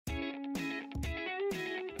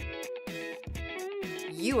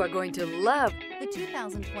You are going to love the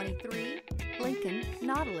 2023 Lincoln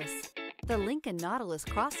Nautilus. The Lincoln Nautilus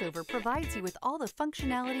crossover provides you with all the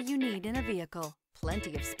functionality you need in a vehicle.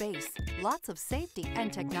 Plenty of space, lots of safety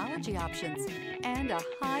and technology options, and a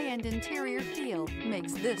high-end interior feel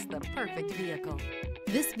makes this the perfect vehicle.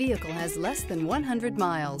 This vehicle has less than 100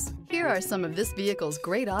 miles. Here are some of this vehicle's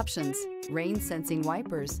great options: rain-sensing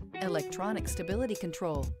wipers, electronic stability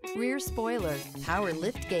control, rear spoiler, power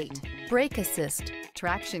liftgate, brake assist,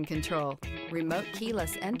 traction control, remote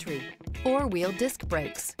keyless entry, four-wheel disc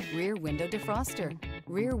brakes, rear window defroster,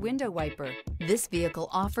 rear window wiper. This vehicle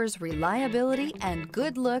offers reliability and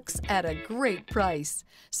good looks at a great price.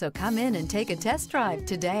 So come in and take a test drive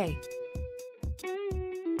today.